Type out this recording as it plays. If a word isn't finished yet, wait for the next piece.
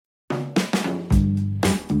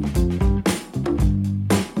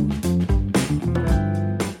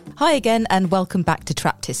Hi again and welcome back to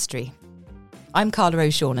Trapped History. I'm Carla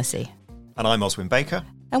O'Shaughnessy. And I'm Oswin Baker.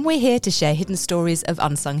 And we're here to share hidden stories of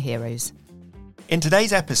unsung heroes. In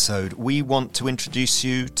today's episode, we want to introduce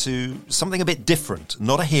you to something a bit different.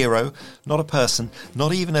 Not a hero, not a person,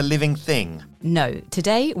 not even a living thing. No,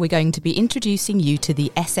 today we're going to be introducing you to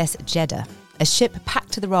the SS Jeddah, a ship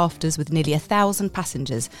packed to the rafters with nearly 1,000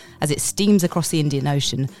 passengers as it steams across the Indian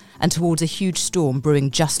Ocean and towards a huge storm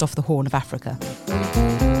brewing just off the Horn of Africa.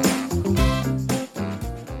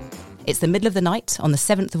 It's the middle of the night on the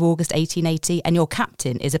 7th of August 1880 and your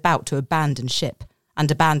captain is about to abandon ship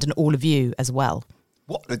and abandon all of you as well.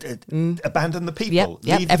 What? Abandon the people?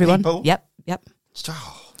 Yep, Leave everyone. The people? Yep.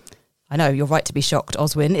 I know, you're right to be shocked,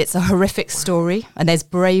 Oswin. It's a horrific story and there's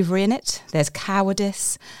bravery in it. There's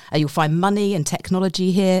cowardice. You'll find money and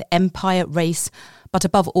technology here, empire, race, but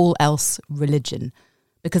above all else, religion.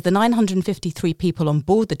 Because the 953 people on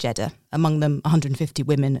board the Jeddah, among them 150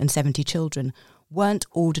 women and 70 children, weren't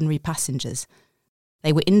ordinary passengers.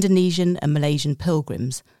 They were Indonesian and Malaysian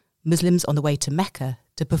pilgrims, Muslims on the way to Mecca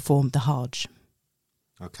to perform the Hajj.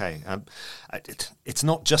 Okay. It's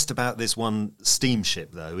not just about this one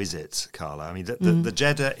steamship, though, is it, Carla? I mean, the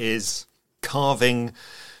Jeddah is carving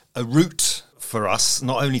a route for us,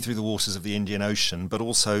 not only through the waters of the Indian Ocean, but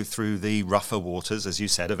also through the rougher waters, as you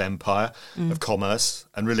said, of empire, of commerce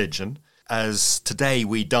and religion, as today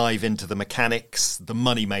we dive into the mechanics, the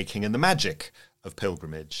money-making and the magic of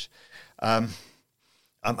pilgrimage. I'm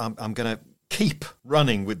going to keep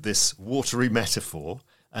running with this watery metaphor,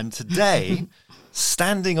 and today,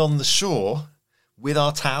 standing on the shore with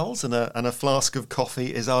our towels and a flask of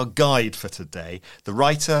coffee is our guide for today. The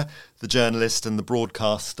writer, the journalist and the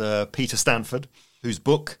broadcaster Peter Stanford, whose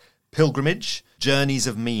book, Pilgrimage, Journeys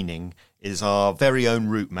of Meaning, is our very own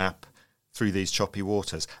route map through these choppy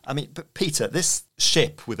waters. I mean, but Peter, this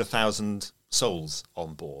ship with 1,000 souls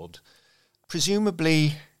on board,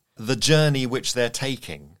 presumably the journey which they're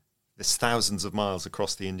taking, this thousands of miles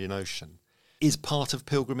across the Indian Ocean, is part of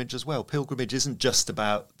pilgrimage as well. Pilgrimage isn't just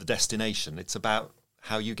about the destination, it's about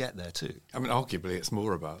how you get there too. I mean, arguably it's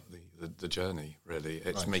more about the journey, really.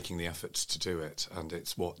 It's right. Making the efforts to do it, and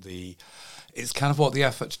it's kind of what the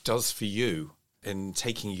effort does for you in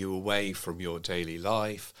taking you away from your daily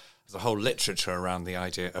life. There's a whole literature around the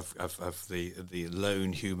idea of the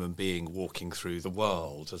lone human being walking through the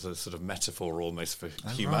world as a sort of metaphor almost for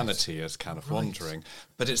humanity as kind of wandering.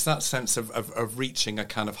 But it's that sense of reaching a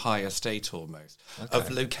kind of higher state almost, of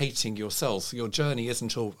locating yourself. So your journey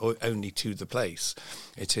isn't only to the place,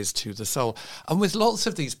 it is to the soul. And with lots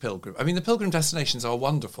of these the pilgrim destinations are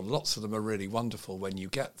wonderful. Lots of them are really wonderful when you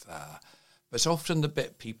get there. But often the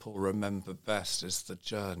bit people remember best is the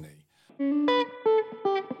journey.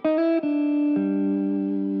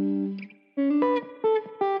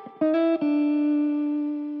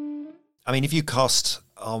 I mean, if you cast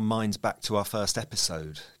our minds back to our first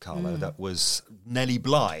episode, Carla, that was Nellie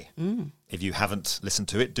Bly. If you haven't listened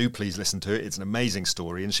to it, do please listen to it. It's an amazing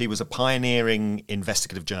story. And she was a pioneering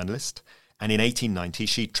investigative journalist. And in 1890,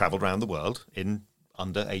 she travelled around the world in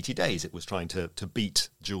under 80 days. It was trying to beat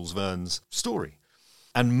Jules Verne's story.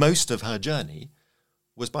 And most of her journey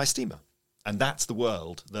was by steamer. And that's the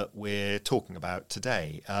world that we're talking about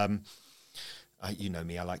today. You know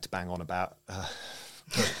me, I like to bang on about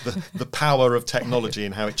the power of technology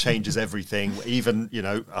and how it changes everything, even,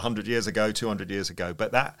 100 years ago, 200 years ago.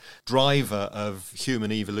 But that driver of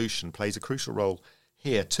human evolution plays a crucial role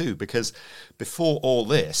here too, because before all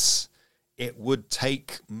this, it would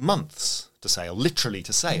take months to sail, literally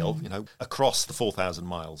to sail, across the 4,000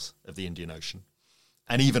 miles of the Indian Ocean,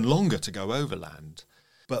 and even longer to go overland.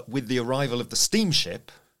 But with the arrival of the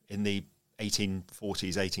steamship in the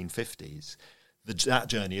 1840s, 1850s, that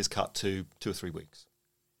journey is cut to 2 or 3 weeks.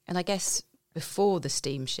 And I guess before the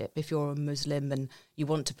steamship, if you're a Muslim and you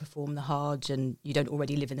want to perform the Hajj and you don't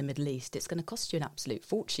already live in the Middle East, it's going to cost you an absolute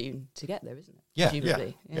fortune to get there, isn't it? Yeah.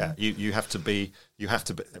 You have to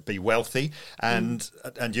be wealthy and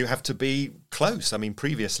you have to be close. I mean,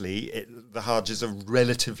 previously the Hajj is a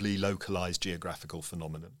relatively localized geographical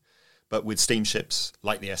phenomenon, but with steamships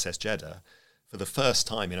like the SS Jeddah, for the first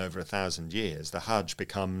time in over 1,000 years, the Hajj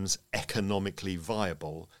becomes economically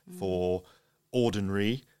viable for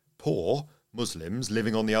ordinary, poor Muslims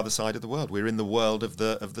living on the other side of the world. We're in the world of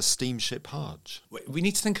the steamship Hajj. We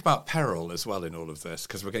need to think about peril as well in all of this,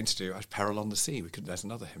 because we're going to do Peril on the Sea. There's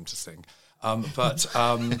another hymn to sing.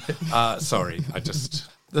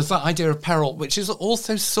 There's that idea of peril, which is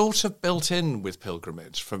also sort of built in with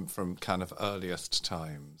pilgrimage from kind of earliest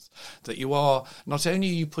times. That you are, not only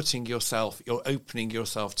are you you're opening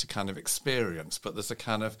yourself to kind of experience, but there's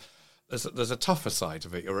there's a tougher side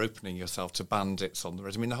of it. You're opening yourself to bandits on the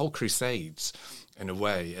road. I mean, the whole Crusades, in a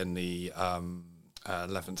way, in the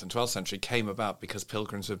 11th and 12th century, came about because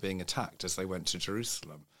pilgrims were being attacked as they went to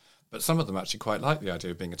Jerusalem. But some of them actually quite liked the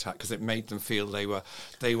idea of being attacked because it made them feel they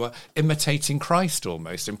were imitating Christ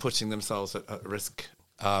almost in putting themselves at risk.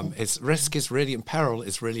 Risk is really, and peril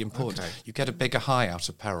is really important. Okay. You get a bigger high out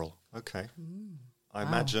of peril. Okay. I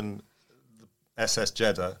imagine the SS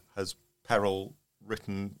Jeddah has peril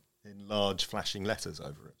written in large flashing letters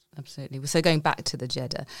over it. Absolutely. So going back to the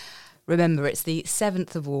Jeddah, remember it's the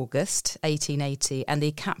 7th of August, 1880, and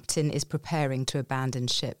the captain is preparing to abandon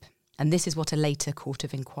ship. And this is what a later court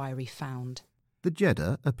of inquiry found. The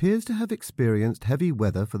Jeddah appears to have experienced heavy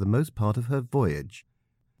weather for the most part of her voyage.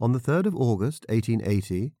 On the 3rd of August,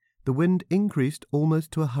 1880, the wind increased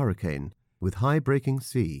almost to a hurricane, with high breaking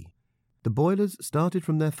sea. The boilers started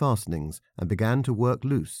from their fastenings and began to work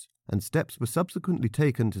loose, and steps were subsequently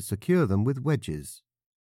taken to secure them with wedges.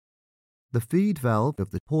 The feed valve of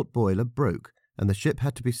the port boiler broke, and the ship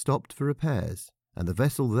had to be stopped for repairs, and the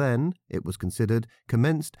vessel then, it was considered,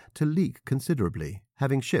 commenced to leak considerably,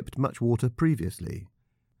 having shipped much water previously.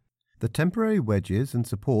 The temporary wedges and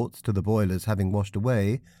supports to the boilers having washed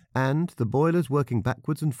away, and the boilers working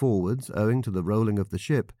backwards and forwards owing to the rolling of the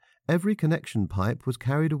ship, every connection pipe was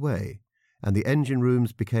carried away, and the engine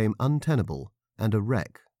rooms became untenable and a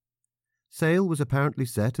wreck. Sail was apparently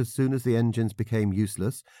set as soon as the engines became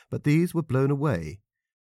useless, but these were blown away.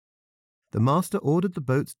 The master ordered the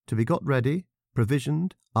boats to be got ready,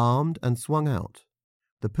 provisioned, armed, and swung out.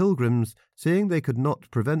 The pilgrims, seeing they could not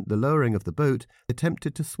prevent the lowering of the boat,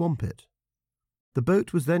 attempted to swamp it. The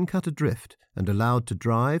boat was then cut adrift and allowed to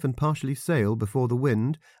drive and partially sail before the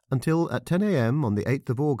wind until at 10 a.m. on the 8th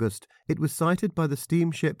of August it was sighted by the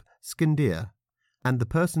steamship Scindia, and the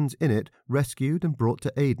persons in it rescued and brought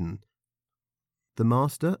to Aden. The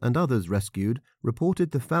master and others rescued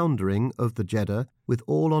reported the foundering of the Jeddah with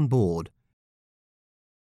all on board.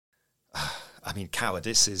 I mean,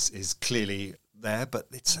 cowardice is clearly there, but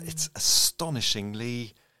it's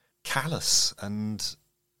astonishingly callous and.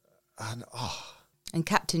 And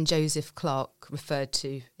Captain Joseph Clark, referred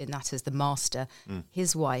to in that as the master,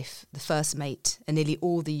 his wife, the first mate, and nearly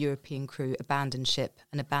all the European crew abandoned ship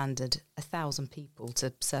and abandoned 1,000 people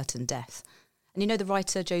to certain death. And you know the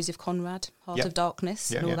writer Joseph Conrad, Heart of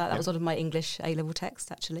Darkness, and all that? That was one of my English A-level text,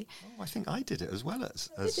 actually. Oh, I think I did it as well as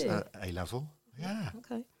A-level. Yeah.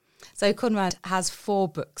 Okay. So Conrad has 4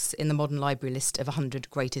 books in the Modern Library list of 100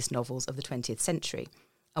 greatest novels of the 20th century.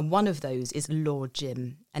 And one of those is Lord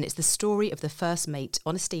Jim. And it's the story of the first mate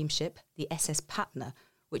on a steamship, the SS Patna,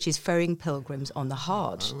 which is ferrying pilgrims on the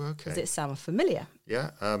Hajj. Oh, okay. Does it sound familiar?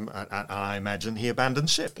 Yeah, and I imagine he abandoned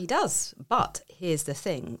ship. He does. But here's the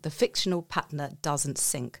thing. The fictional Patna doesn't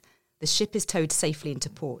sink. The ship is towed safely into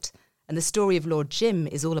port. And the story of Lord Jim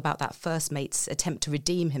is all about that first mate's attempt to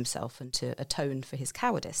redeem himself and to atone for his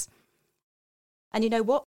cowardice. And you know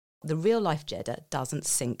what? The real-life Jeddah doesn't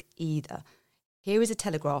sink either. Here is a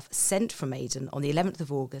telegraph sent from Aden on the 11th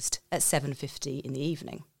of August at 7:50 in the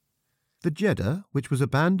evening. The Jeddah, which was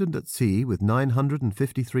abandoned at sea with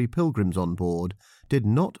 953 pilgrims on board, did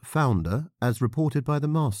not founder as reported by the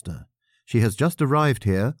master. She has just arrived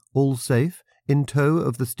here, all safe, in tow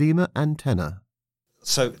of the steamer Antenna.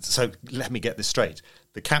 So let me get this straight.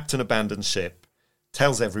 The captain abandons ship,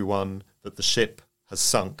 tells everyone that the ship has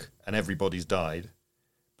sunk and everybody's died,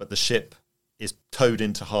 but the ship is towed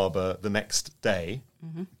into harbour the next day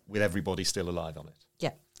with everybody still alive on it.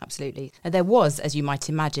 Yeah, absolutely. And there was, as you might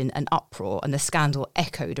imagine, an uproar, and the scandal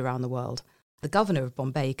echoed around the world. The governor of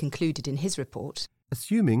Bombay concluded in his report,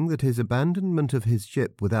 assuming that his abandonment of his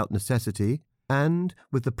ship without necessity, and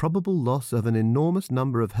with the probable loss of an enormous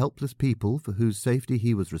number of helpless people for whose safety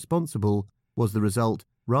he was responsible, was the result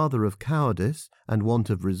rather of cowardice and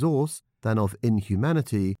want of resource than of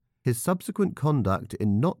inhumanity, his subsequent conduct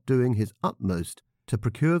in not doing his utmost to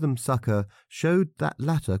procure them succour showed that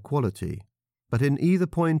latter quality. But in either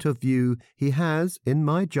point of view he has, in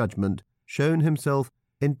my judgment, shown himself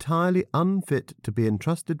entirely unfit to be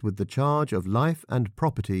entrusted with the charge of life and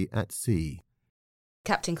property at sea.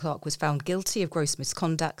 Captain Clark was found guilty of gross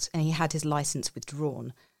misconduct and he had his licence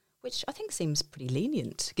withdrawn, which I think seems pretty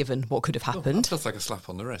lenient given what could have happened. That feels like a slap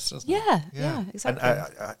on the wrist, doesn't it? Yeah, exactly.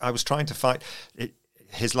 And I was trying to find it.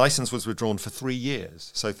 His licence was withdrawn for 3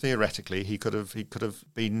 years, so theoretically he could have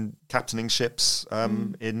been captaining ships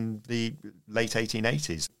in the late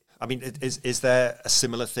 1880s. I mean, is there a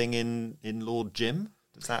similar thing in Lord Jim?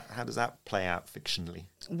 How does that play out fictionally?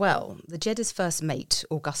 Well, the Jeddah's first mate,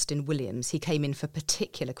 Augustine Williams, he came in for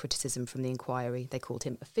particular criticism from the inquiry. They called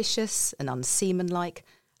him officious and unseamanlike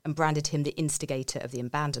and branded him the instigator of the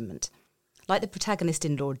abandonment. Like the protagonist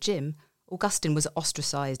in Lord Jim, Augustine was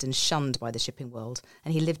ostracised and shunned by the shipping world,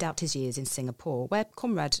 and he lived out his years in Singapore, where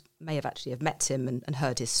Conrad may have actually have met him and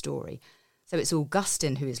heard his story. So it's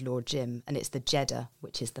Augustine who is Lord Jim, and it's the Jeddah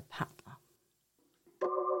which is the Patna.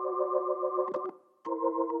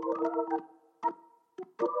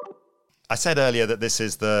 I said earlier that this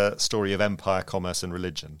is the story of empire, commerce and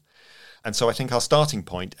religion. And so I think our starting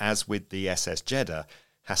point, as with the SS Jeddah,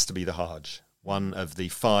 has to be the Hajj, one of the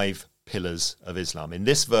 5 pillars of Islam. In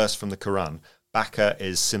this verse from the Quran, Mecca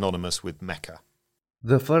is synonymous with Mecca.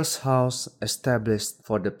 The first house established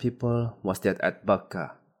for the people was that at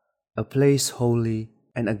Mecca, a place holy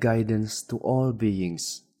and a guidance to all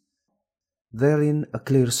beings. Therein a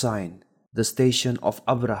clear sign, the station of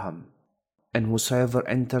Abraham, and whosoever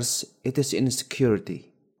enters it is in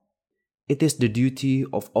security. It is the duty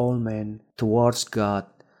of all men towards God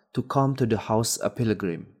to come to the house a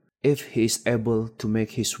pilgrim, if he is able to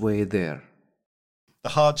make his way there. The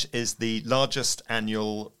Hajj is the largest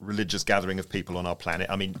annual religious gathering of people on our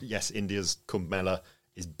planet. I mean, yes, India's Kumbh Mela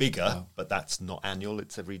is bigger, but that's not annual.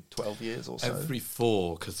 It's every 12 years or so. Every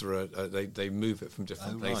 4, because they move it from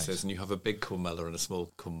different places, right. And you have a big Kumbh Mela and a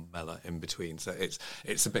small Kumbh Mela in between. So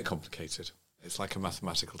it's a bit complicated. It's like a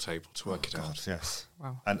mathematical table to work it out. Yes.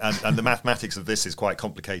 Wow. And the mathematics of this is quite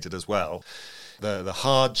complicated as well. The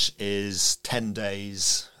Hajj is 10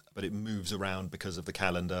 days, but it moves around because of the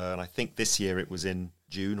calendar. And I think this year it was in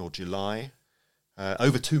June or July.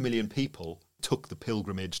 Over 2 million people took the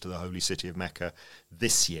pilgrimage to the holy city of Mecca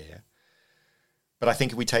this year. But I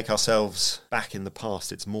think if we take ourselves back in the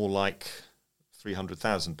past, it's more like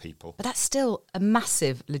 300,000 people. But that's still a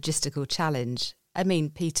massive logistical challenge. I mean,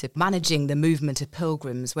 Peter, managing the movement of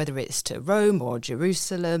pilgrims, whether it's to Rome or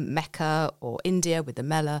Jerusalem, Mecca or India with the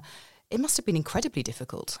Mela, it must have been incredibly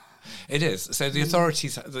difficult. It is. So the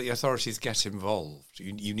authorities get involved.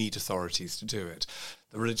 You need authorities to do it.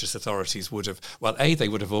 The religious authorities would have, well, A, they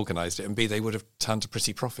would have organised it, and B, they would have turned a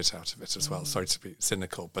pretty profit out of it as well. Sorry to be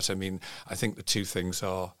cynical, but I mean, I think the two things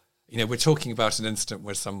are, we're talking about an incident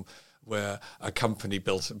where a company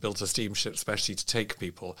built a steamship specially to take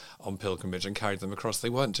people on pilgrimage and carried them across. They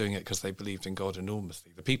weren't doing it because they believed in God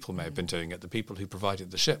enormously. The people may have been doing it. The people who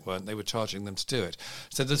provided the ship weren't. They were charging them to do it.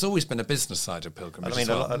 So there's always been a business side of pilgrimage. I mean,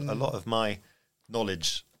 a lot of my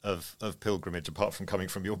knowledge of pilgrimage, apart from coming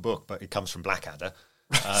from your book, but it comes from Blackadder.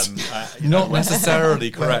 Not necessarily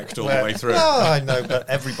correct all the way through. No, I know, but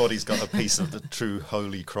everybody's got a piece of the true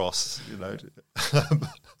Holy Cross,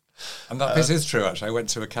 And that bit is true, actually. I went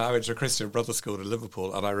to a Christian brother school in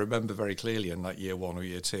Liverpool, and I remember very clearly in like year 1 or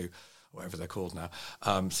year 2, whatever they're called now,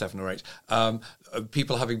 7 or 8,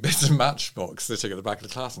 people having bits of Matchbox sitting at the back of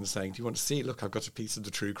the class and saying, do you want to see? Look, I've got a piece of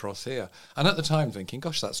the true cross here. And at the time thinking,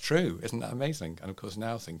 gosh, that's true. Isn't that amazing? And of course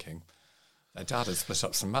now thinking, their dad had split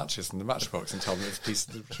up some matches in the Matchbox and told me it's a piece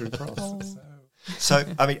of the true cross. So,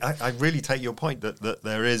 I mean, I really take your point that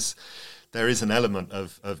there is an element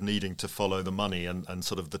of needing to follow the money and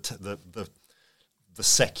sort of the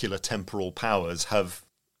secular temporal powers have,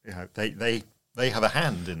 they have a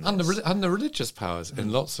hand in this. And the religious powers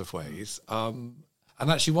in lots of ways. And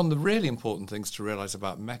actually one of the really important things to realise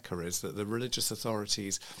about Mecca is that the religious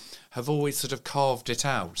authorities have always sort of carved it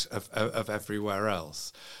out of everywhere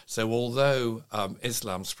else. So although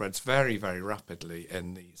Islam spreads very, very rapidly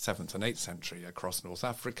in the 7th and 8th century across North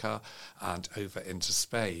Africa and over into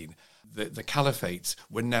Spain, the caliphates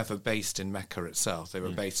were never based in Mecca itself. They were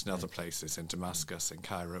based in other places, in Damascus, in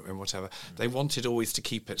Cairo, in whatever. They wanted always to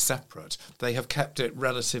keep it separate. They have kept it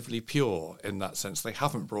relatively pure in that sense. They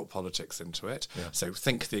haven't brought politics into it. Yeah. So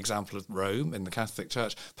think the example of Rome in the Catholic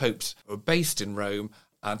Church. Popes were based in Rome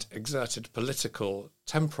and exerted political,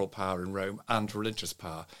 temporal power in Rome and religious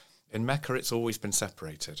power. In Mecca, it's always been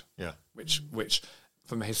separated. Yeah, which,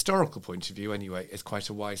 from a historical point of view anyway, is quite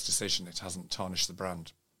a wise decision. It hasn't tarnished the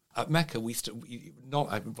brand. At Mecca,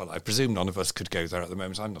 I presume none of us could go there at the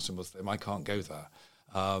moment. I'm not a Muslim. I can't go there.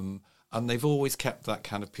 And they've always kept that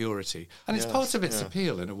kind of purity. And it's part of its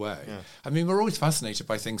appeal in a way. Yeah. I mean, we're always fascinated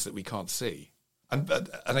by things that we can't see. And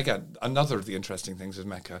again, another of the interesting things with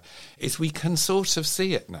Mecca is we can sort of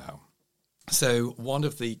see it now. So one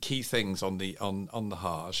of the key things on the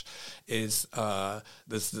Hajj is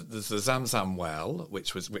there's the Zamzam well,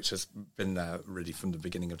 which has been there really from the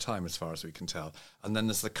beginning of time, as far as we can tell, and then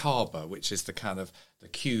there's the Kaaba, which is the kind of the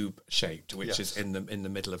cube shaped, which is in the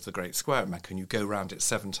middle of the Great Square at Mecca, and you go around it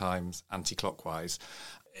 7 times anti-clockwise.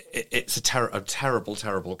 It's a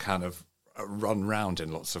terrible kind of run round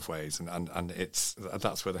in lots of ways, and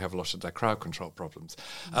that's where they have a lot of their crowd control problems.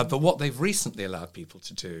 But what they've recently allowed people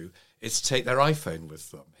to do is to take their iPhone with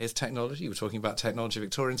them. Here's technology. We're talking about technology,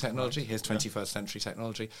 Victorian technology. Here's 21st century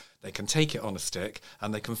technology. They can take it on a stick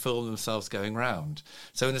and they can film themselves going round.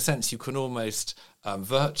 So in a sense, you can almost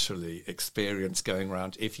virtually experience going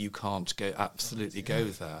round if you can't absolutely go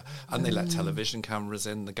there. And they let television cameras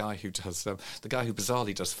in. The guy who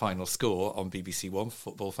bizarrely does Final Score on BBC One for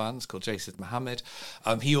football fans, called Jason Mohammed,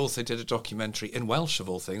 he also did a documentary in Welsh, of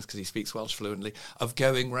all things, because he speaks Welsh fluently, of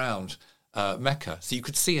going round Mecca. So you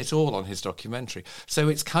could see it all on his documentary. So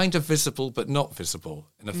it's kind of visible but not visible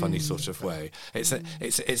in a funny sort of way. It's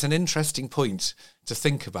an interesting point to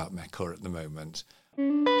think about Mecca at the moment.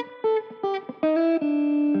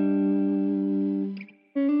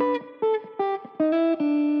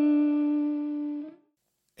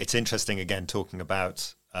 It's interesting, again, talking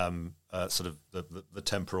about sort of the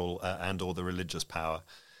temporal and or the religious power.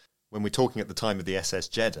 When we're talking at the time of the SS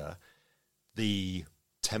Jeddah, the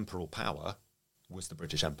temporal power was the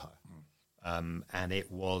British Empire. And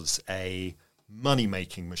it was a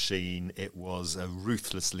money-making machine. It was a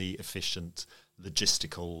ruthlessly efficient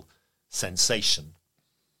logistical sensation.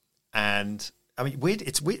 And, I mean,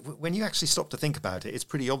 it's weird. When you actually stop to think about it, it's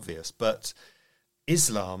pretty obvious. But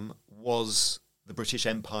Islam was the British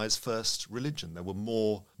Empire's first religion. There were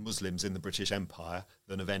more Muslims in the British Empire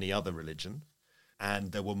than of any other religion.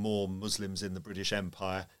 And there were more Muslims in the British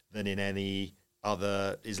Empire than in any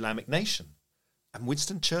other Islamic nation. And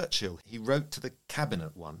Winston Churchill, he wrote to the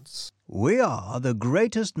cabinet once, "We are the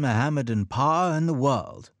greatest Mohammedan power in the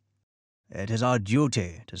world. It is our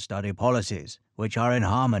duty to study policies which are in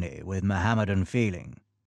harmony with Mohammedan feeling."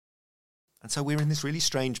 And so we're in this really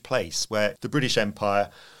strange place where the British Empire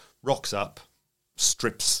rocks up,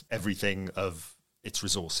 strips everything of its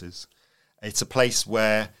resources. It's a place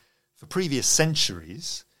where, for previous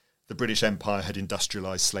centuries, the British Empire had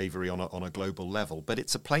industrialised slavery on a global level, but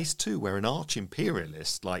it's a place too where an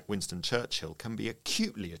arch-imperialist like Winston Churchill can be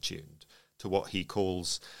acutely attuned to what he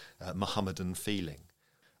calls Mohammedan feeling.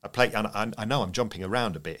 And I know I'm jumping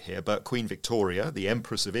around a bit here, but Queen Victoria, the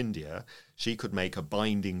Empress of India, she could make a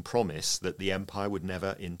binding promise that the empire would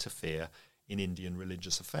never interfere in Indian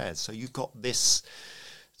religious affairs. So you've got this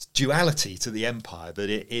duality to the empire, that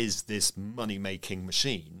it is this money-making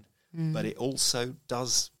machine, but it also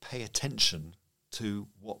does pay attention to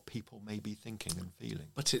what people may be thinking and feeling.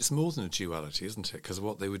 But it's more than a duality, isn't it? Because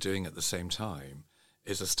what they were doing at the same time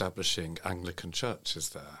is establishing Anglican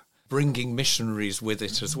churches there, bringing missionaries with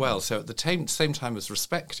it as well. So at the same time as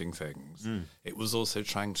respecting things, it was also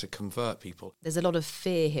trying to convert people. There's a lot of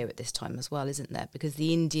fear here at this time as well, isn't there? Because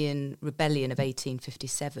the Indian rebellion of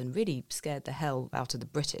 1857 really scared the hell out of the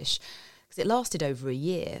British. Because it lasted over a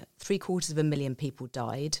year. 750,000 people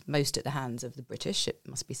died, most at the hands of the British, it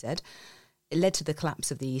must be said. It led to the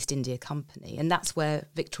collapse of the East India Company, and that's where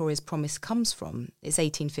Victoria's promise comes from. It's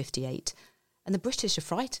 1858, and the British are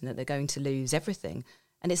frightened that they're going to lose everything.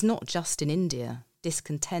 And it's not just in India.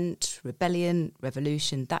 Discontent, rebellion,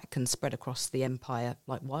 revolution, that can spread across the empire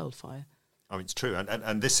like wildfire. Oh, it's true.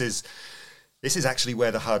 And this is actually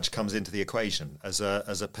where the Hajj comes into the equation as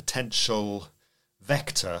a potential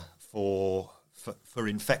vector for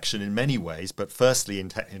infection in many ways, but firstly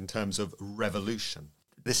in terms of revolution.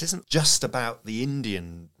 This isn't just about the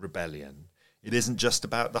Indian rebellion. It isn't just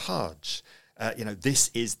about the Hajj. This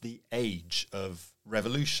is the age of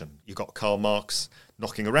revolution. You've got Karl Marx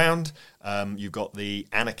knocking around. You've got the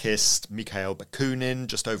anarchist Mikhail Bakunin.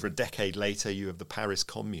 Just over a decade later, you have the Paris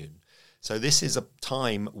Commune. So this is a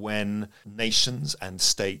time when nations and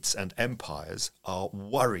states and empires are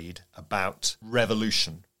worried about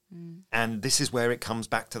revolution. And this is where it comes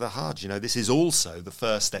back to the Hajj. This is also the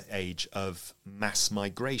first age of mass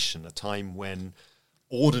migration, a time when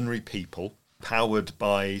ordinary people, powered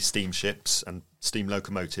by steamships and steam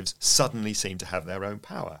locomotives, suddenly seem to have their own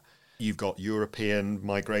power. You've got European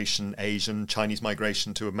migration, Asian, Chinese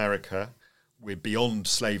migration to America. We're beyond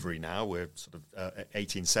slavery now. We're sort of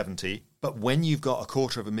 1870. But when you've got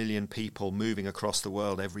 250,000 people moving across the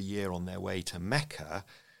world every year on their way to Mecca,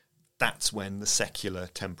 that's when the secular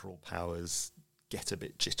temporal powers get a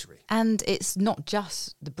bit jittery. And it's not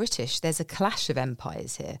just the British. There's a clash of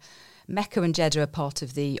empires here. Mecca and Jeddah are part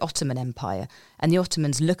of the Ottoman Empire, and the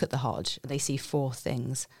Ottomans look at the Hajj. They see four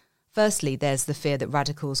things. Firstly, there's the fear that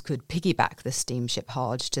radicals could piggyback the steamship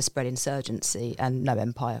Hajj to spread insurgency, and no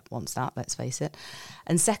empire wants that, let's face it.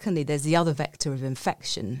 And secondly, there's the other vector of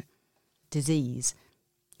infection, disease.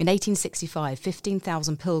 In 1865,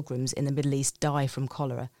 15,000 pilgrims in the Middle East die from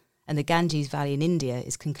cholera, and the Ganges Valley in India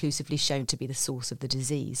is conclusively shown to be the source of the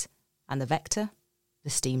disease. And the vector? The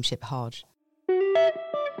steamship Hajj.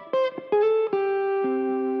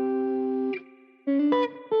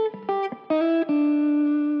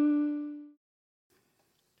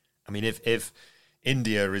 mean, if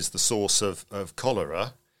India is the source of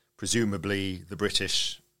cholera, presumably the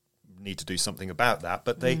British need to do something about that,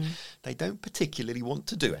 but they don't particularly want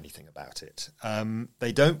to do anything about it.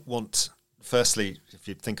 They don't want, firstly, if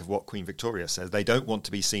you think of what Queen Victoria says, they don't want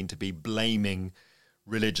to be seen to be blaming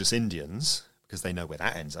religious Indians, because they know where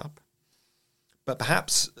that ends up. But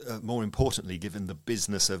perhaps more importantly, given the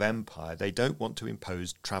business of empire, they don't want to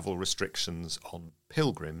impose travel restrictions on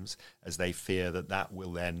pilgrims, as they fear that that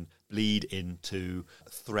will then bleed into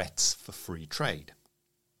threats for free trade.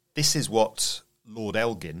 This is what Lord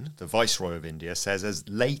Elgin, the Viceroy of India, says as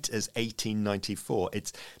late as 1894.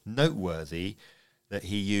 It's noteworthy that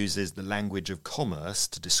he uses the language of commerce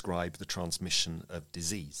to describe the transmission of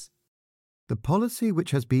disease. The policy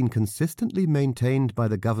which has been consistently maintained by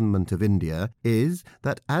the government of India is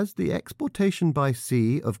that as the exportation by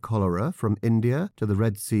sea of cholera from India to the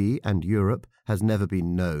Red Sea and Europe has never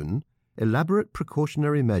been known, elaborate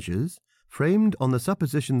precautionary measures, framed on the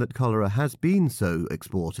supposition that cholera has been so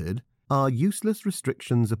exported, are useless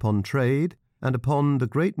restrictions upon trade and upon the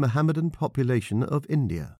great Mohammedan population of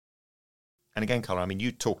India. And again, Carla, I mean,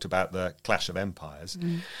 you talked about the clash of empires.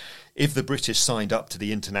 If the British signed up to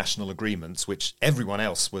the international agreements, which everyone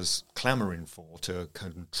else was clamouring for to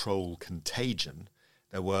control contagion,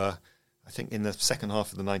 there were, I think, in the second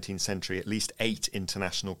half of the 19th century, at least 8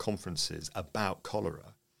 international conferences about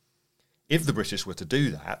cholera. If the British were to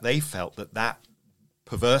do that, they felt that that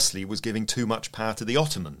perversely was giving too much power to the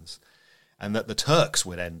Ottomans, and that the Turks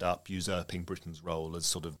would end up usurping Britain's role as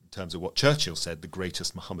sort of, in terms of what Churchill said, the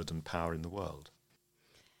greatest Mohammedan power in the world.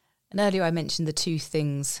 And earlier I mentioned the 2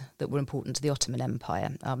 things that were important to the Ottoman Empire.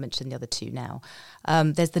 I'll mention the other 2 now.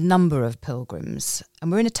 There's the number of pilgrims,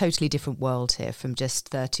 and we're in a totally different world here from just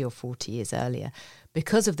 30 or 40 years earlier.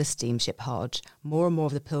 Because of the steamship Hajj, more and more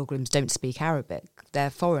of the pilgrims don't speak Arabic. They're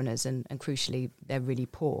foreigners, and crucially, they're really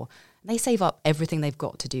poor. They save up everything they've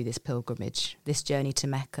got to do this pilgrimage, this journey to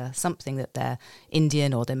Mecca, something that their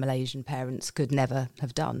Indian or their Malaysian parents could never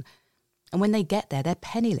have done. And when they get there, they're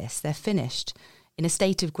penniless, they're finished. In a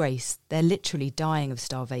state of grace, they're literally dying of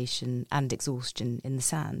starvation and exhaustion in the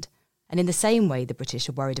sand. And in the same way the British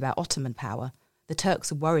are worried about Ottoman power, the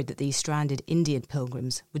Turks are worried that these stranded Indian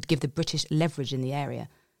pilgrims would give the British leverage in the area,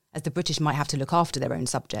 as the British might have to look after their own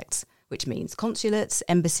subjects, which means consulates,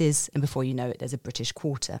 embassies, and before you know it, there's a British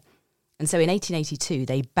quarter. And so in 1882,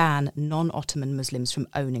 they ban non-Ottoman Muslims from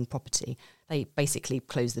owning property. They basically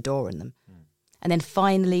close the door on them. And then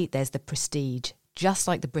finally, there's the prestige. Just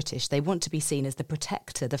like the British, they want to be seen as the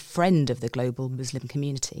protector, the friend of the global Muslim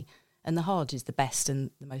community. And the Hajj is the best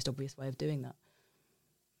and the most obvious way of doing that.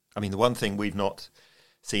 I mean, the one thing we've not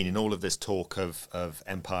seen in all of this talk of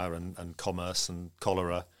empire and commerce and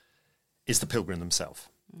cholera is the pilgrim themselves.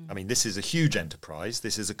 I mean, this is a huge enterprise.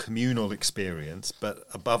 This is a communal experience. But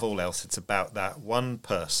above all else, it's about that one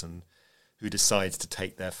person who decides to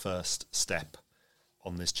take their first step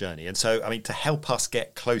on this journey. And so, I mean, to help us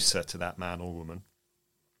get closer to that man or woman,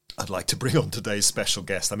 I'd like to bring on today's special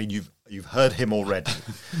guest. I mean, you've heard him already.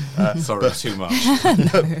 Sorry, too much.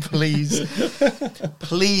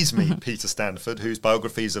 Please meet Peter Stanford, whose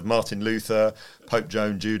biographies of Martin Luther, Pope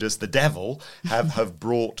Joan, Judas, the devil have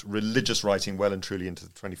brought religious writing well and truly into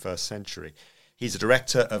the 21st century. He's a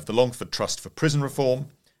director of the Longford Trust for Prison Reform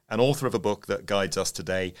and author of a book that guides us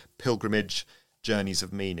today, Pilgrimage, Journeys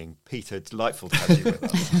of Meaning. Peter, delightful to have you with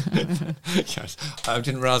us. Yes. I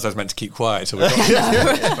didn't realise I was meant to keep quiet till we got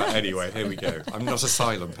this. But anyway, here we go. I'm not a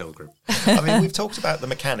silent pilgrim. I mean, we've talked about the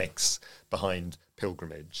mechanics behind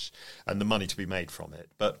pilgrimage and the money to be made from it,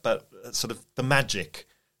 but sort of the magic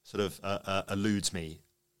sort of eludes me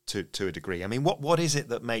to a degree. I mean, what is it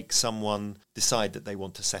that makes someone decide that they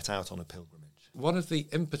want to set out on a pilgrimage? One of the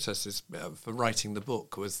impetuses for writing the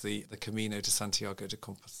book was the Camino de Santiago de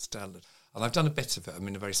Compostela. And I've done a bit of it. I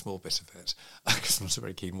mean, a very small bit of it, because I'm not a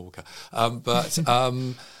very keen walker.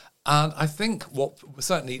 And I think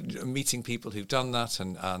certainly meeting people who've done that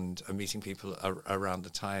and meeting people around the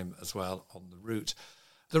time as well on the route,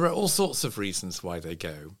 there are all sorts of reasons why they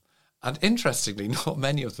go. And interestingly, not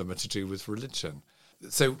many of them are to do with religion.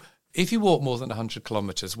 So if you walk more than 100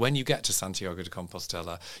 kilometres, when you get to Santiago de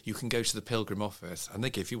Compostela, you can go to the pilgrim office and they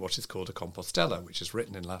give you what is called a Compostela, which is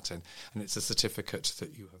written in Latin, and it's a certificate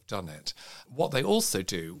that you have done it. What they also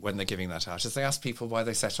do when they're giving that out is they ask people why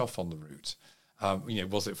they set off on the route.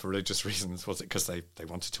 Was it for religious reasons? Was it because they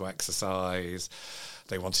wanted to exercise?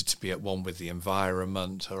 They wanted to be at one with the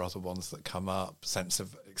environment, or other ones that come up, sense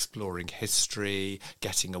of exploring history,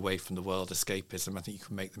 getting away from the world, escapism. I think you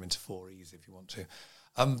can make them into 4 E's if you want to.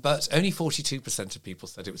 But only 42% of people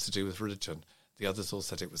said it was to do with religion. The others all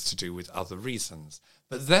said it was to do with other reasons.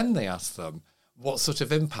 But then they asked them, what sort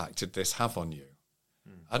of impact did this have on you?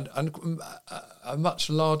 And a much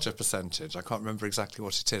larger percentage, I can't remember exactly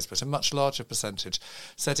what it is, but a much larger percentage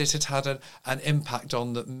said it had had an impact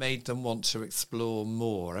on that made them want to explore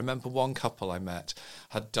more. I remember one couple I met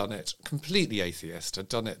had done it, completely atheist, had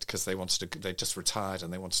done it because they just retired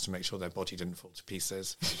and they wanted to make sure their body didn't fall to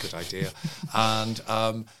pieces. Good idea. And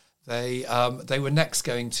they were next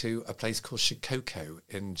going to a place called Shikoku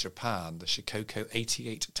in Japan, the Shikoku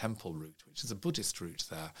 88 Temple route, which is a Buddhist route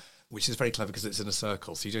there, which is very clever because it's in a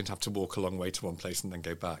circle, so you don't have to walk a long way to one place and then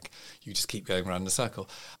go back. You just keep going around the circle.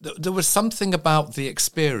 There was something about the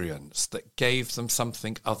experience that gave them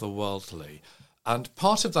something otherworldly. And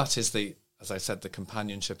part of that is as I said, the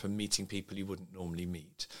companionship and meeting people you wouldn't normally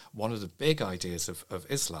meet. One of the big ideas of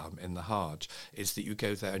Islam in the Hajj is that you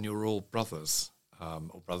go there and you're all brothers,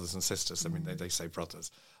 or brothers and sisters. I mean, they say brothers.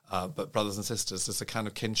 But brothers and sisters, there's a kind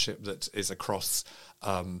of kinship that is across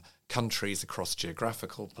countries, across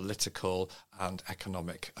geographical, political and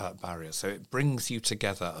economic barriers. So it brings you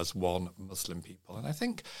together as one Muslim people. And I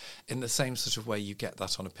think in the same sort of way you get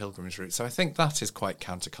that on a pilgrimage route. So I think that is quite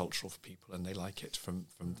countercultural for people and they like it from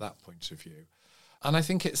that point of view. And I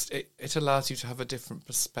think it allows you to have a different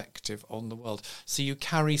perspective on the world. So you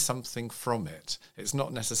carry something from it. It's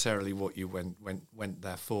not necessarily what you went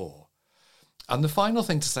there for. And the final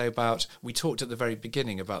thing to say we talked at the very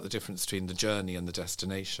beginning about the difference between the journey and the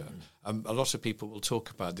destination. A lot of people will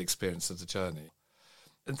talk about the experience of the journey.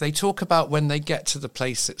 They talk about when they get to the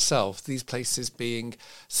place itself, these places being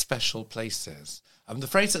special places. The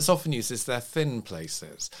phrase that's often used is they're thin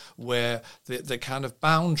places, where the kind of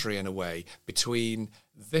boundary, in a way, between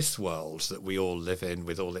this world that we all live in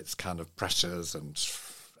with all its kind of pressures and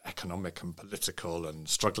economic and political and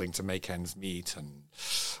struggling to make ends meet and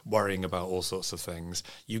worrying about all sorts of things,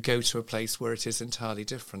 you go to a place where it is entirely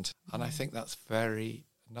different. And I think that's very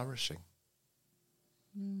nourishing.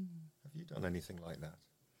 Have you done anything like that?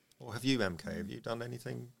 Or have you, MK, have you done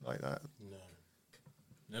anything like that? No,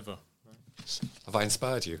 never. Have I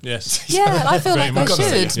inspired you? Yes. Yeah, I feel like I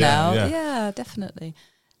should now. Yeah. Yeah, definitely.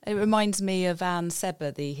 It reminds me of Anne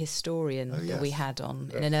Sebber, the historian that we had on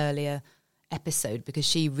in an earlier episode, because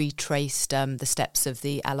she retraced the steps of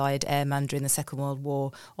the Allied airmen during the Second World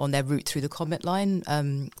War on their route through the Comet Line,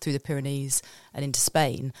 through the Pyrenees and into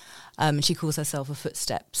Spain. She calls herself a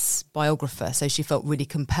footsteps biographer, so she felt really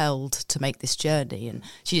compelled to make this journey. And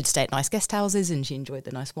she did stay at nice guest houses and she enjoyed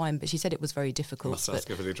the nice wine, but she said it was very difficult. Must ask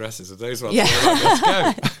her for the addresses of those ones. Yeah.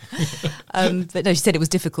 Let's go. But no, she said it was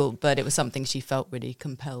difficult, but it was something she felt really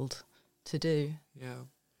compelled to do. Yeah.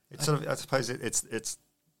 It's sort of, I suppose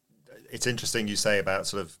it's interesting you say about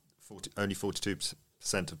sort of only 42%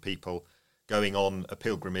 of people going on a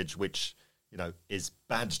pilgrimage, which, you know, is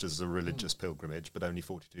badged as a religious pilgrimage, but only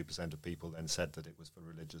 42% of people then said that it was for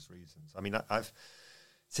religious reasons. I mean,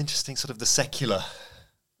 it's interesting, sort of the secular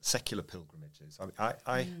pilgrimages. I mean,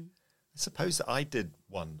 I suppose that I did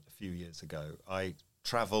one a few years ago. I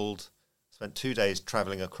spent 2 days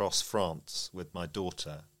travelling across France with my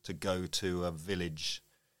daughter to go to a village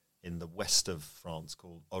in the west of France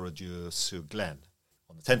called Oradour-sur-Glane.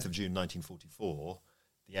 On the 10th of June 1944,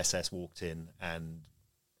 the SS walked in and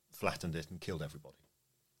flattened it and killed everybody.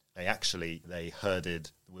 They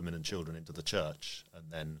herded the women and children into the church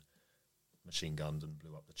and then machine gunned and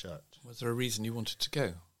blew up the church. Was there a reason you wanted to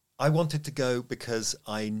go? I wanted to go because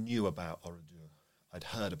I knew about Oradour. I'd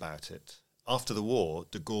heard about it. After the war,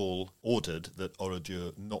 de Gaulle ordered that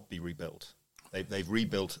Oradour not be rebuilt. They've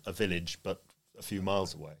rebuilt a village, but a few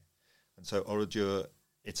miles away. And so Oradour,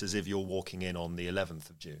 it's as if you're walking in on the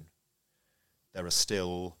 11th of June. There are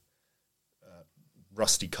still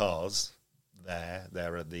rusty cars there.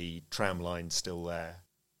 There are the tram lines still there.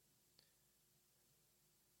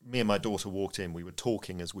 Me and my daughter walked in. We were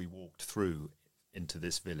talking as we walked through into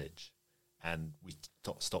this village, and we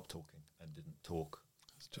stopped talking and didn't talk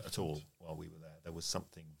at all while we were there. There was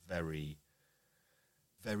something very,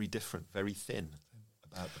 very different, very thin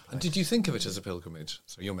about the place. And did you think of it as a pilgrimage?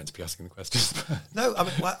 So you're meant to be asking the questions. No, I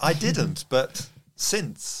mean, well, I didn't, but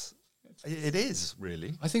since it is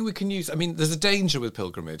really. I think we can use. I mean, there's a danger with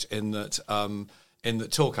pilgrimage in that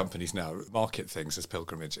tour companies now market things as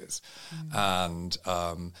pilgrimages, and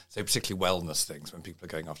so particularly wellness things, when people are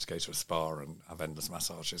going off to go to a spa and have endless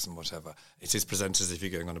massages and whatever, it is presented as if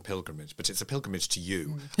you're going on a pilgrimage, but it's a pilgrimage to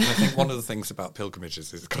you. And I think one of the things about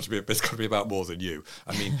pilgrimages is it's got to be about more than you.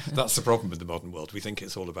 I mean, that's the problem in the modern world. We think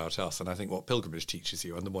it's all about us, and I think what pilgrimage teaches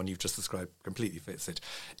you, and the one you've just described completely fits it,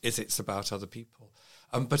 is it's about other people.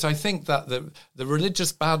 But I think that the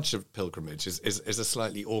religious badge of pilgrimage is a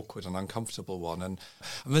slightly awkward and uncomfortable one. And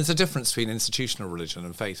there's a difference between institutional religion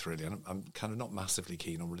and faith, really. And I'm kind of not massively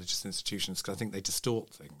keen on religious institutions because I think they distort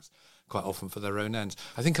things quite often for their own ends.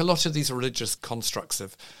 I think a lot of these religious constructs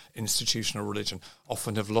of institutional religion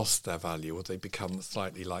often have lost their value, or they become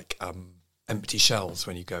slightly like empty shells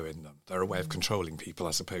when you go in them. They're a way of controlling people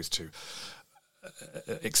as opposed to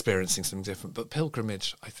experiencing something different. But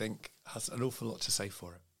pilgrimage, I think, has an awful lot to say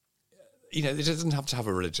for it. You know, it doesn't have to have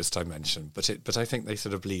a religious dimension, but I think they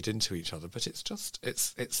sort of bleed into each other. But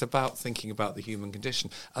it's about thinking about the human condition,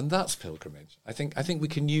 and that's pilgrimage. I think we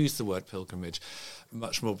can use the word pilgrimage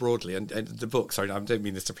much more broadly. And the book, sorry, I don't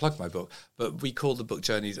mean this to plug my book, but we called the book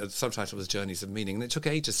Journeys. The subtitle was Journeys of Meaning, and it took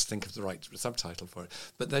ages to think of the right subtitle for it.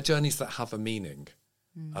 But they're journeys that have a meaning,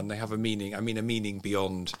 and they have a meaning. I mean, a meaning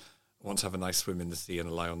beyond I want to have a nice swim in the sea and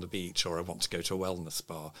a lie on the beach, or I want to go to a wellness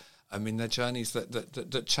spa. I mean, they're journeys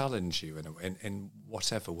that challenge you in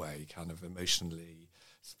whatever way, kind of emotionally,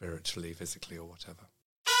 spiritually, physically, or whatever.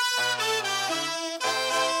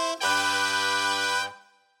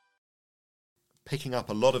 Picking up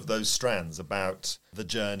a lot of those strands about the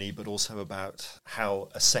journey, but also about how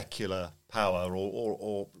a secular power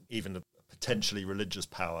or even a potentially religious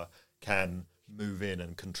power can move in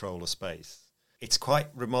and control a space. It's quite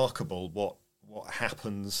remarkable what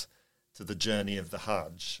happens to the journey of the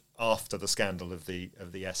Hajj after the scandal of the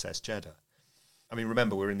SS Jeddah. I mean,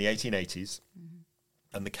 remember, we're in the 1880s,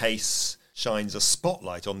 and the case shines a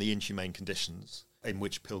spotlight on the inhumane conditions in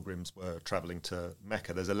which pilgrims were travelling to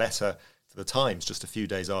Mecca. There's a letter to the Times just a few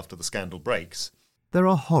days after the scandal breaks. There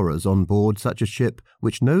are horrors on board such a ship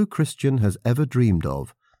which no Christian has ever dreamed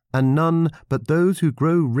of, and none but those who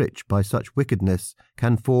grow rich by such wickedness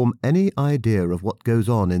can form any idea of what goes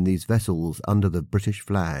on in these vessels under the British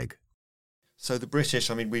flag. So the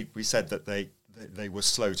British, I mean, we said that they were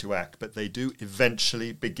slow to act, but they do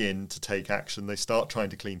eventually begin to take action. They start trying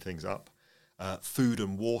to clean things up. Food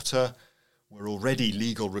and water were already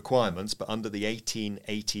legal requirements, but under the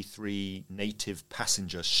 1883 Native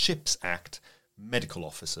Passenger Ships Act, medical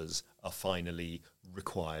officers are finally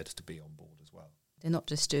required to be on board as well. They're not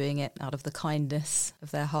just doing it out of the kindness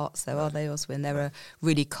of their hearts, though, are they, Oswin? There are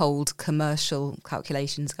really cold commercial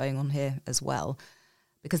calculations going on here as well,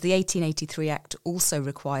 because the 1883 Act also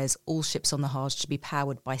requires all ships on the Hajj to be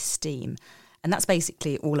powered by steam. And that's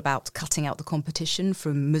basically all about cutting out the competition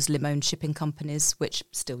from Muslim-owned shipping companies, which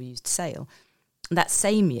still used sail. And that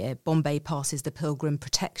same year, Bombay passes the Pilgrim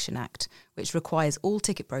Protection Act, which requires all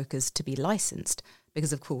ticket brokers to be licensed,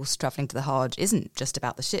 because, of course, travelling to the Hajj isn't just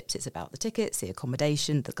about the ships, it's about the tickets, the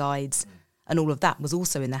accommodation, the guides, and all of that was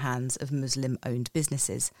also in the hands of Muslim-owned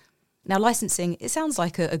businesses. Now, licensing, it sounds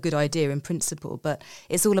like a good idea in principle, but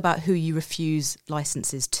it's all about who you refuse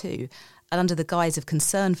licences to. And under the guise of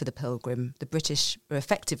concern for the pilgrim, the British were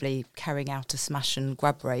effectively carrying out a smash and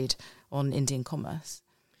grab raid on Indian commerce.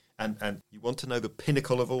 And you want to know the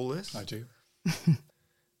pinnacle of all this? I do.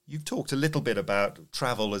 You've talked a little bit about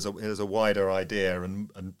travel as a wider idea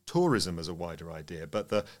and tourism as a wider idea, but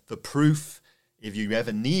the proof, if you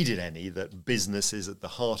ever needed any, that business is at the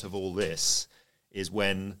heart of all this is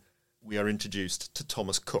when we are introduced to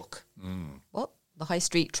Thomas Cook. What? The high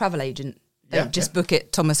street travel agent? Don't just book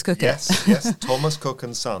it, Thomas Cook. Yes, Thomas Cook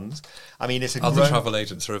and Sons. I mean, it's a other travel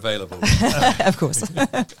agents are available. Of course.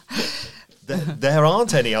 There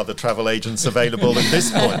aren't any other travel agents available at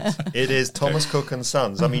this point. It is Thomas Cook and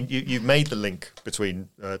Sons. I mean, you've made the link between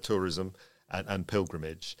tourism and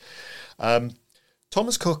pilgrimage.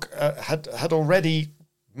 Thomas Cook had already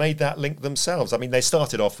made that link themselves. I mean, they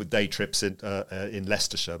started off with day trips in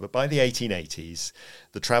Leicestershire, but by the 1880s,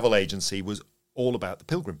 the travel agency was all about the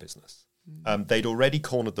pilgrim business. They'd already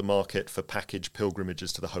cornered the market for package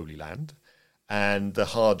pilgrimages to the Holy Land, and the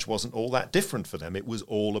Hajj wasn't all that different for them. It was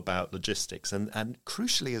all about logistics. And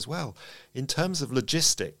crucially as well, in terms of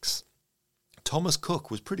logistics, Thomas Cook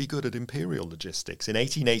was pretty good at imperial logistics. In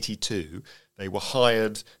 1882, they were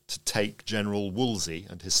hired to take General Wolsey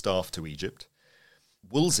and his staff to Egypt.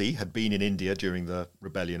 Wolsey had been in India during the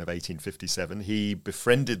rebellion of 1857. He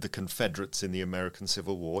befriended the Confederates in the American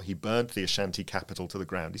Civil War. He burnt the Ashanti capital to the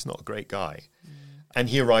ground. He's not a great guy. And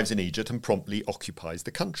he arrives in Egypt and promptly occupies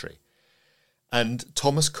the country. And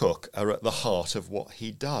Thomas Cook are at the heart of what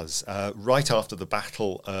he does. Right after the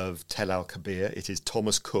Battle of Tel al-Kabir, it is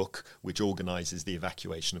Thomas Cook which organises the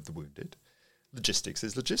evacuation of the wounded. Logistics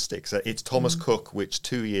is logistics. It's Thomas Cook which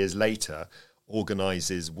 2 years later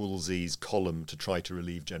organises Wolsey's column to try to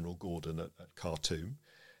relieve General Gordon at Khartoum.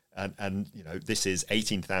 And you know, this is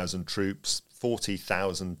 18,000 troops,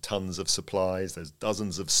 40,000 tons of supplies, there's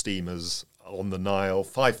dozens of steamers on the Nile,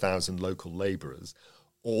 5,000 local labourers,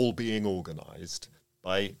 all being organised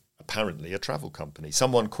by apparently a travel company.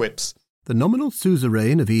 Someone quips, "The nominal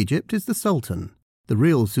suzerain of Egypt is the Sultan. The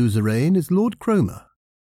real suzerain is Lord Cromer.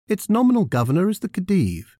 Its nominal governor is the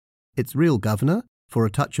Khedive. Its real governor, for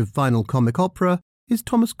a touch of final comic opera, is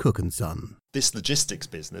Thomas Cook and Son." This logistics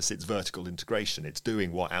business, it's vertical integration. It's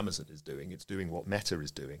doing what Amazon is doing. It's doing what Meta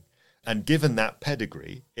is doing. And given that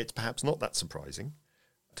pedigree, it's perhaps not that surprising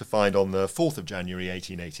to find on the 4th of January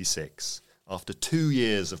 1886, after 2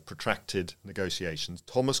 years of protracted negotiations,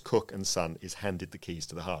 Thomas Cook and Son is handed the keys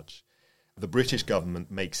to the Hajj. The British government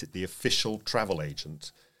makes it the official travel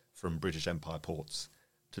agent from British Empire ports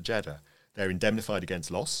to Jeddah. They're indemnified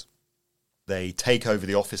against loss. They take over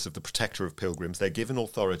the office of the Protector of Pilgrims. They're given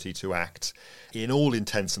authority to act, in all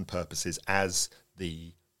intents and purposes, as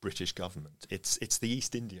the British government. It's the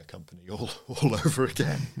East India Company all over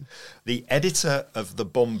again. The editor of the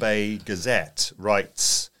Bombay Gazette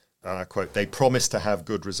writes, quote, "They promised to have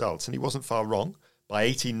good results," and he wasn't far wrong. By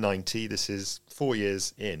 1890, this is 4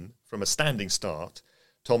 years in, from a standing start,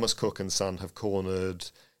 Thomas Cook and Son have cornered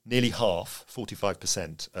nearly half,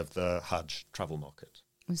 45%, of the Hajj travel market.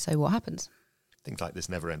 So what happens? Things like this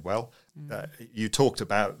never end well. You talked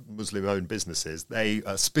about Muslim-owned businesses. They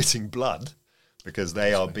are spitting blood because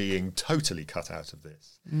they are being totally cut out of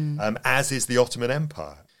this, as is the Ottoman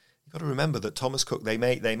Empire. You've got to remember that Thomas Cook, they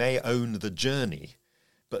may own the journey,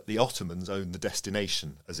 but the Ottomans own the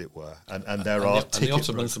destination, as it were. And there are ticket the Ottomans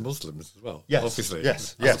brokers. are Muslims as well, Yes, obviously.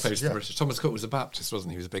 yes, as yes, opposed to yeah. the British. Thomas Cook was a Baptist,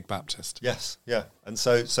 wasn't he? He was a big Baptist. Yes, yeah. And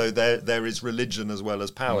so there is religion as well as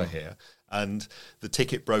power here. And the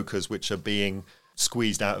ticket brokers, which are being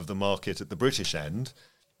squeezed out of the market at the British end,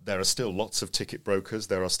 there are still lots of ticket brokers,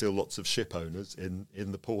 there are still lots of ship owners in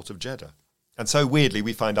the port of Jeddah. And so weirdly,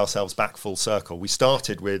 we find ourselves back full circle. We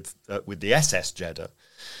started with the SS Jeddah,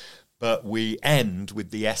 but we end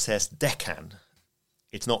with the SS Deccan.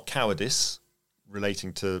 It's not cowardice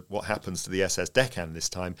relating to what happens to the SS Deccan this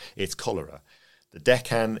time, it's cholera. The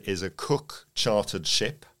Deccan is a Cook chartered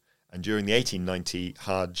ship, and during the 1890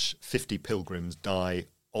 Hajj, 50 pilgrims die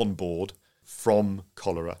on board from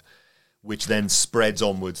cholera, which then spreads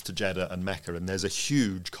onwards to Jeddah and Mecca, and there's a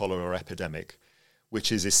huge cholera epidemic,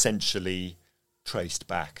 which is essentially traced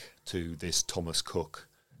back to this Thomas Cook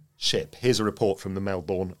ship. Here's a report from the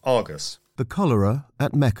Melbourne Argus. The cholera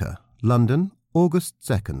at Mecca, London, August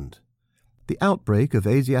 2nd. The outbreak of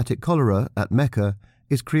Asiatic cholera at Mecca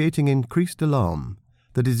is creating increased alarm.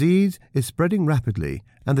 The disease is spreading rapidly,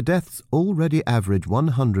 and the deaths already average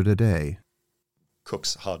 100 a day.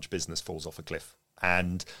 Cook's Hajj business falls off a cliff.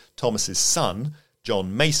 And Thomas's son,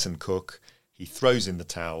 John Mason Cook, he throws in the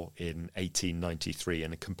towel in 1893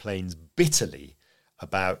 and complains bitterly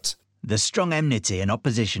about the strong enmity and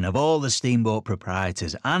opposition of all the steamboat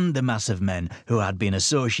proprietors and the mass of men who had been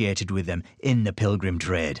associated with them in the pilgrim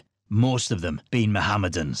trade, most of them being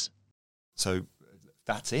Mohammedans. So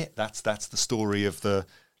that's it. That's the story of the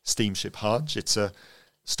steamship Hajj. It's a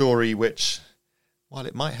story which, while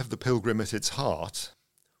it might have the pilgrim at its heart,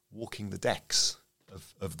 walking the decks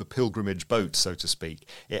of the pilgrimage boat, so to speak,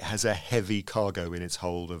 it has a heavy cargo in its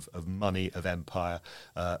hold of money, of empire,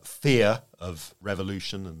 fear of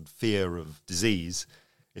revolution and fear of disease.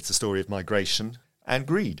 It's a story of migration and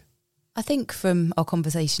greed. I think from our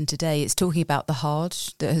conversation today, it's talking about the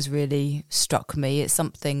Hajj that has really struck me. It's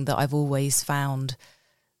something that I've always found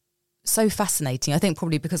so fascinating. I think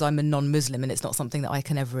probably because I'm a non-Muslim and it's not something that I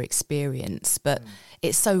can ever experience, but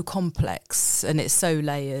it's so complex and it's so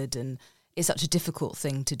layered and it's such a difficult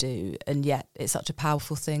thing to do, and yet it's such a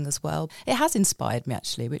powerful thing as well. It has inspired me,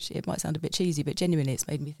 actually, which it might sound a bit cheesy, but genuinely it's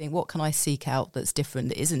made me think, what can I seek out that's different,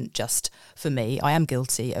 that isn't just for me? I am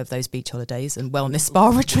guilty of those beach holidays and wellness spa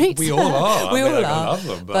retreats. We all are. We all are. I love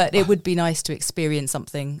them, but it would be nice to experience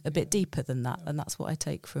something a bit deeper than that, and that's what I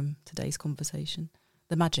take from today's conversation,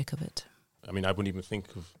 the magic of it. I mean, I wouldn't even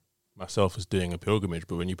think of myself as doing a pilgrimage,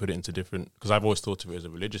 but when you put it into different, because I've always thought of it as a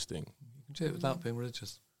religious thing. You can do it without being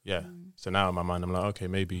religious. Yeah. So now in my mind, I'm like, okay,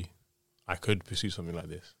 maybe I could pursue something like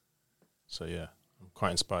this. So yeah, I'm quite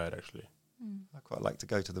inspired actually. I'd quite like to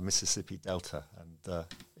go to the Mississippi Delta and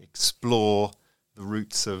explore the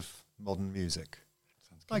roots of modern music.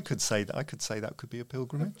 I could say that could be a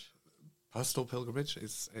pilgrimage. Personal pilgrimage.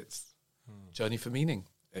 It's journey for meaning.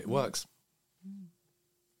 It works.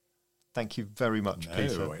 Thank you very much,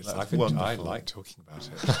 Peter. I like talking about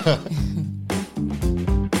it.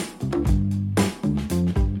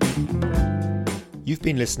 You've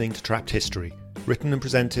been listening to Trapped History, written and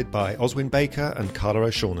presented by Oswin Baker and Carla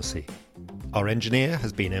O'Shaughnessy. Our engineer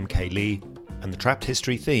has been MK Lee, and the Trapped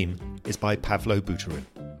History theme is by Pavlo Buterin.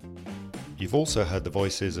 You've also heard the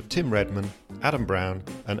voices of Tim Redman, Adam Brown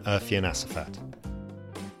and Urfian Asafat.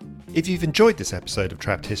 If you've enjoyed this episode of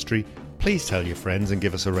Trapped History, please tell your friends and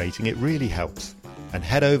give us a rating. It really helps. And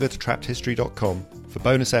head over to trappedhistory.com for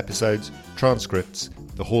bonus episodes, transcripts,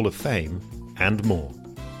 the Hall of Fame, and more.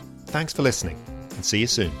 Thanks for listening, and see you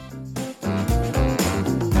soon.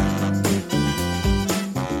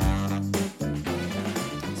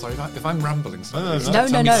 Sorry, if I'm rambling, No.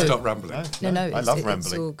 tell me to stop rambling. No, I love it's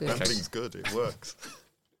rambling. all good. Rambling's good. It works.